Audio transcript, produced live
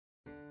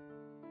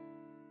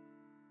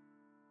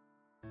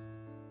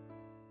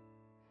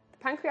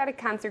Pancreatic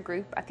Cancer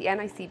Group at the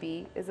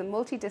nicb is a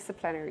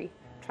multidisciplinary,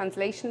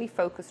 translationally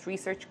focused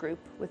research group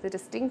with a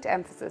distinct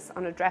emphasis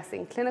on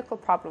addressing clinical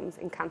problems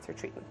in cancer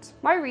treatment.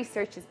 My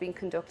research is being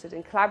conducted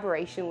in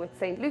collaboration with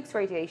St. Luke's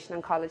Radiation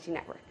Oncology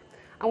Network,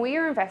 and we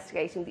are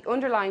investigating the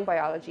underlying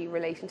biology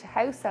relating to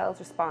how cells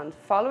respond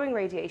following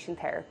radiation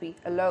therapy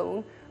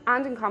alone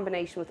and in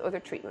combination with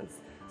other treatments,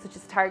 such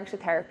as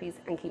targeted therapies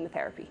and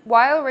chemotherapy.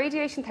 While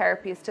radiation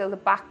therapy is still the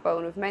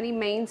backbone of many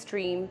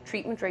mainstream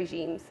treatment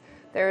regimes,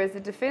 there is a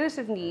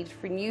definitive need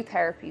for new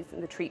therapies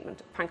in the treatment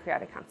of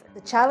pancreatic cancer.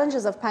 The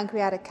challenges of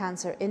pancreatic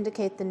cancer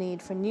indicate the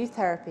need for new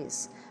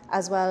therapies,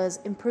 as well as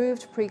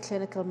improved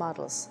preclinical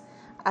models,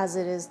 as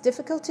it is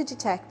difficult to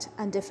detect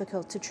and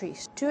difficult to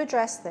treat. To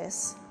address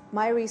this,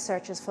 my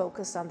research is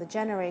focused on the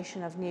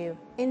generation of new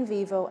in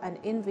vivo and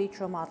in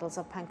vitro models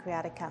of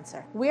pancreatic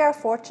cancer. We are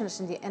fortunate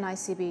in the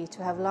nicb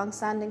to have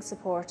long-standing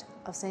support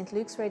of St.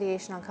 Luke's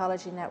Radiation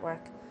Oncology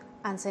Network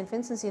and St.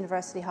 Vincent's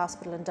University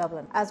Hospital in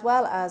Dublin, as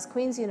well as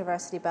Queen's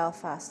University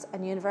Belfast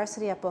and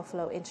University at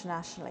Buffalo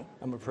internationally.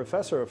 I'm a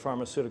professor of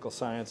pharmaceutical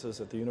sciences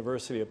at the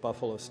University at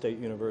Buffalo State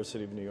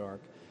University of New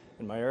York,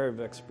 and my area of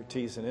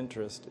expertise and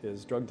interest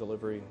is drug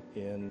delivery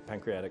in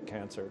pancreatic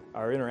cancer.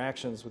 Our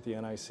interactions with the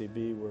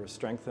nicb were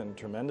strengthened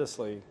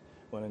tremendously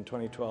when in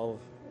 2012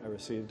 I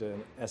received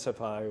an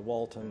SFI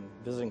Walton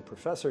visiting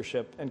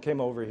professorship and came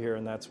over here,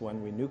 and that's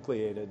when we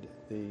nucleated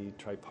the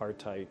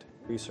tripartite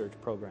research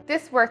program.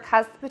 This work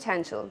has the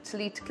potential to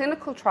lead to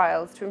clinical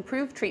trials to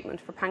improve treatment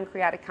for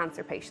pancreatic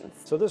cancer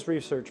patients. So this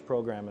research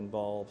program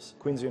involves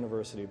Queen's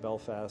University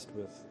Belfast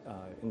with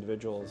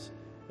individuals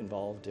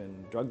involved in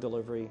drug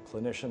delivery,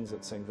 clinicians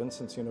at St.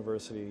 Vincent's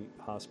University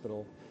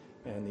Hospital,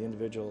 and the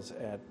individuals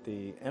at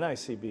the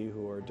nicb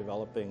who are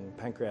developing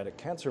pancreatic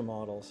cancer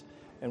models.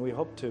 And we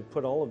hope to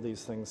put all of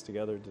these things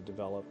together to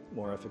develop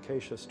more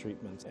efficacious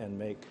treatments and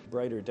make a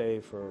brighter day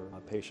for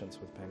patients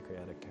with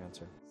pancreatic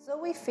cancer. So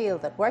we feel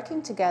that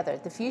working together,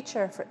 the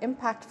future for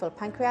impactful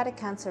pancreatic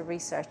cancer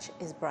research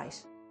is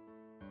bright.